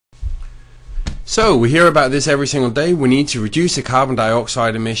So we hear about this every single day. We need to reduce the carbon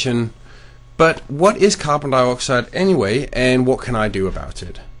dioxide emission. But what is carbon dioxide anyway, and what can I do about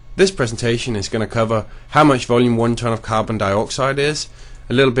it? This presentation is going to cover how much volume 1 ton of carbon dioxide is,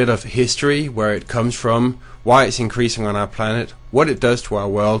 a little bit of history, where it comes from, why it's increasing on our planet, what it does to our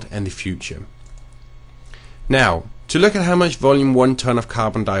world, and the future. Now, to look at how much volume 1 ton of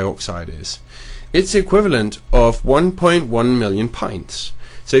carbon dioxide is, it's the equivalent of 1.1 million pints.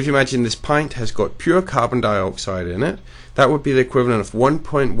 So if you imagine this pint has got pure carbon dioxide in it, that would be the equivalent of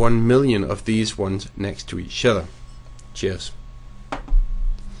 1.1 million of these ones next to each other. Cheers.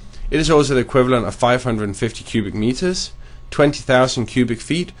 It is also the equivalent of 550 cubic meters, 20,000 cubic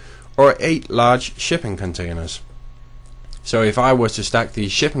feet, or 8 large shipping containers. So if I was to stack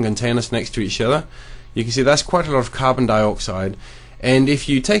these shipping containers next to each other, you can see that's quite a lot of carbon dioxide. And if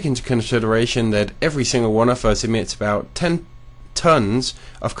you take into consideration that every single one of us emits about 10 tons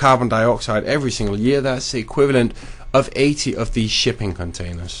of carbon dioxide every single year, that's the equivalent of 80 of these shipping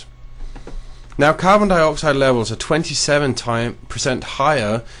containers. Now, carbon dioxide levels are 27%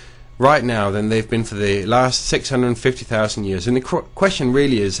 higher right now than they've been for the last 650,000 years. And the question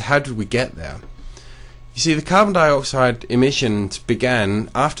really is, how did we get there? You see, the carbon dioxide emissions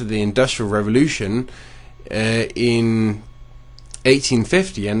began after the Industrial Revolution in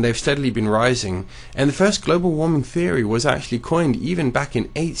 1850, and they've steadily been rising. And the first global warming theory was actually coined even back in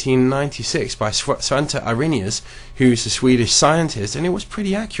 1896 by Svante Arrhenius, who's a Swedish scientist, and it was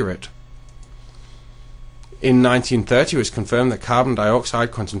pretty accurate. In 1930 it was confirmed that carbon dioxide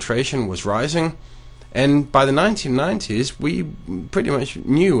concentration was rising, and by the 1990s we pretty much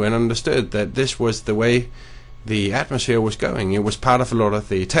knew and understood that this was the way the atmosphere was going. It was part of a lot of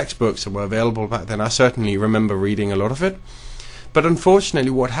the textbooks that were available back then. I certainly remember reading a lot of it. But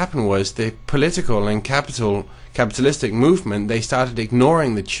unfortunately what happened was the political and capitalistic movement, they started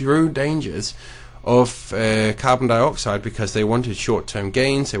ignoring the true dangers of carbon dioxide because they wanted short-term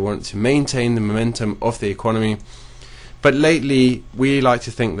gains, they wanted to maintain the momentum of the economy. But lately we like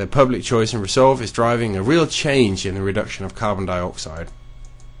to think that public choice and resolve is driving a real change in the reduction of carbon dioxide.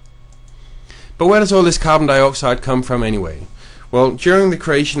 But where does all this carbon dioxide come from anyway? Well, during the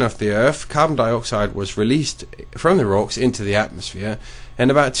creation of the Earth, carbon dioxide was released from the rocks into the atmosphere, and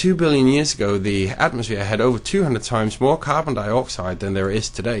about 2 billion years ago the atmosphere had over 200 times more carbon dioxide than there is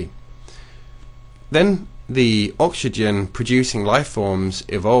today. Then the oxygen producing life forms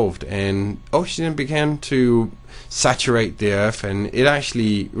evolved, and oxygen began to saturate the Earth, and it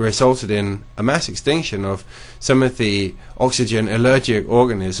actually resulted in a mass extinction of some of the oxygen allergic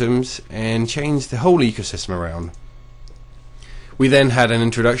organisms and changed the whole ecosystem around. We then had an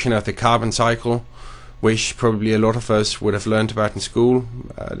introduction of the carbon cycle, which probably a lot of us would have learned about in school.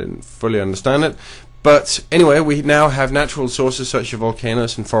 I didn't fully understand it. But anyway, we now have natural sources such as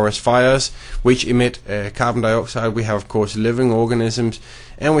volcanoes and forest fires, which emit carbon dioxide. We have, of course, living organisms,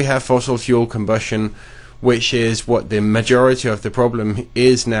 and we have fossil fuel combustion, which is what the majority of the problem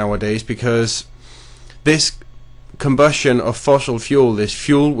is nowadays, because this combustion of fossil fuel, this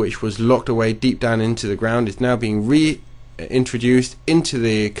fuel which was locked away deep down into the ground, is now being reintroduced into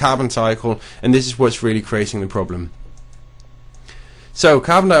the carbon cycle, and this is what's really creating the problem. So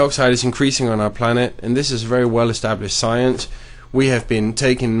carbon dioxide is increasing on our planet, and this is a very well established science. We have been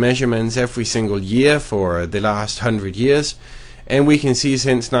taking measurements every single year for the last 100 years, and we can see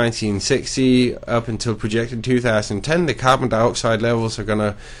since 1960 up until projected 2010 the carbon dioxide levels are going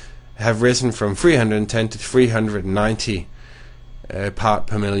to have risen from 310 to 390 part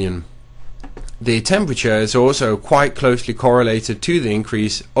per million. The temperature is also quite closely correlated to the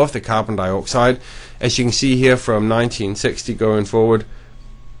increase of the carbon dioxide. As you can see here, from 1960 going forward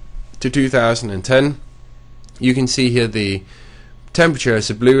to 2010, you can see here the temperature is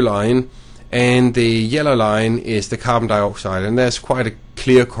the blue line and the yellow line is the carbon dioxide, and there's quite a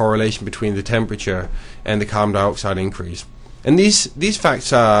clear correlation between the temperature and the carbon dioxide increase. And these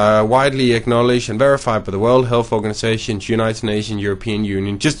facts are widely acknowledged and verified by the World Health Organization, United Nations, European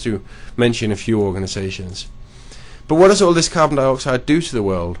Union, just to mention a few organizations. But what does all this carbon dioxide do to the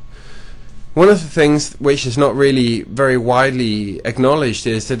world? One of the things which is not really very widely acknowledged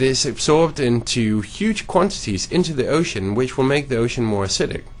is that it's absorbed into huge quantities into the ocean, which will make the ocean more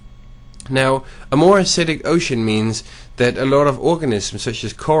acidic. Now, a more acidic ocean means that a lot of organisms, such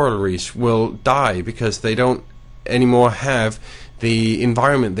as coral reefs, will die because they don't anymore have the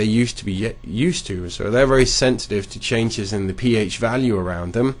environment they used to be used to. So they're very sensitive to changes in the pH value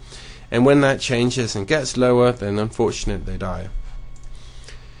around them, and when that changes and gets lower, then unfortunately they die.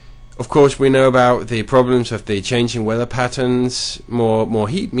 Of course, we know about the problems of the changing weather patterns. More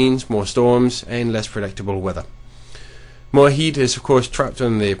heat means more storms and less predictable weather. More heat is of course trapped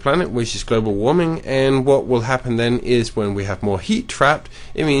on the planet, which is global warming, and what will happen then is when we have more heat trapped,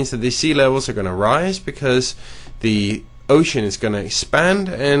 it means that the sea levels are going to rise because the ocean is going to expand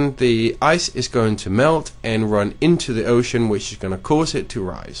and the ice is going to melt and run into the ocean, which is going to cause it to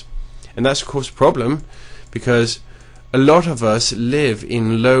rise. And that's of course a problem because a lot of us live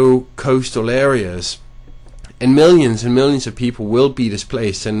in low coastal areas, and millions of people will be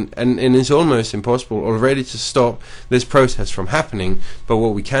displaced, and it's almost impossible already to stop this process from happening, but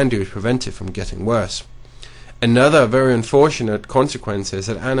what we can do is prevent it from getting worse. Another very unfortunate consequence is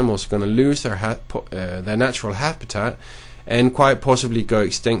that animals are going to lose their natural habitat and quite possibly go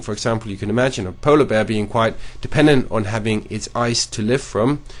extinct. For example, you can imagine a polar bear being quite dependent on having its ice to live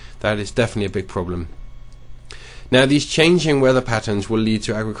from. That is definitely a big problem. Now, these changing weather patterns will lead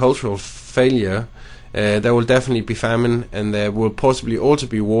to agricultural failure. There will definitely be famine, and there will possibly also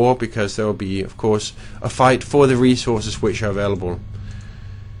be war, because there will be, of course, a fight for the resources which are available.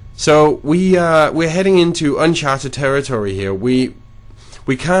 So we're heading into uncharted territory here. We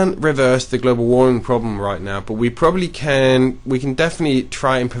can't reverse the global warming problem right now, but we probably can. We can definitely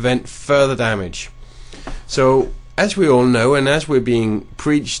try and prevent further damage. So, as we all know, and as we're being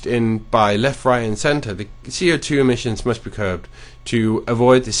preached in by left, right and centre, the CO2 emissions must be curbed to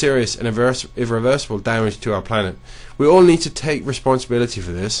avoid the serious and irreversible damage to our planet. We all need to take responsibility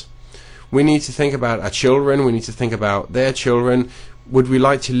for this. We need to think about our children, we need to think about their children. Would we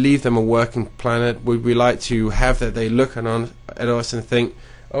like to leave them a working planet? Would we like to have that they look at us and think,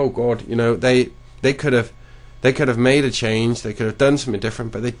 oh God, you know, they could have made a change, they could have done something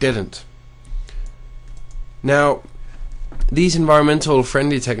different, but they didn't. Now, these environmental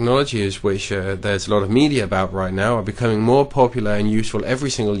friendly technologies, which there's a lot of media about right now, are becoming more popular and useful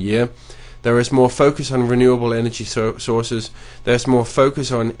every single year. There is more focus on renewable energy sources, there's more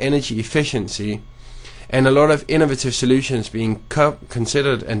focus on energy efficiency, and a lot of innovative solutions being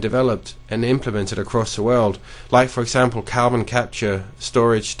considered and developed and implemented across the world, like for example carbon capture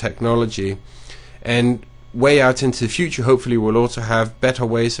storage technology. And way out into the future, hopefully we'll also have better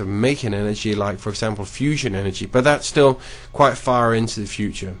ways of making energy, like for example fusion energy, but that's still quite far into the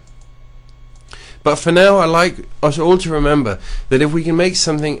future. But for now, I'd like us all to remember that if we can make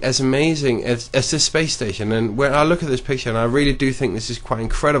something as amazing as this space station, and when I look at this picture, and I really do think this is quite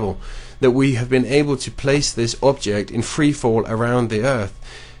incredible, that we have been able to place this object in free fall around the Earth,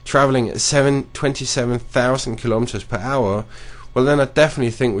 traveling at 27,000 kilometers per hour, well then I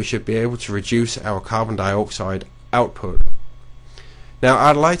definitely think we should be able to reduce our carbon dioxide output. Now,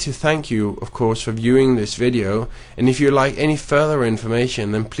 I'd like to thank you, of course, for viewing this video, and if you'd like any further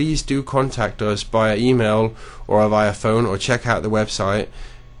information, then please do contact us via email or via phone, or check out the website,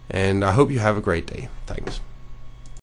 and I hope you have a great day. Thanks.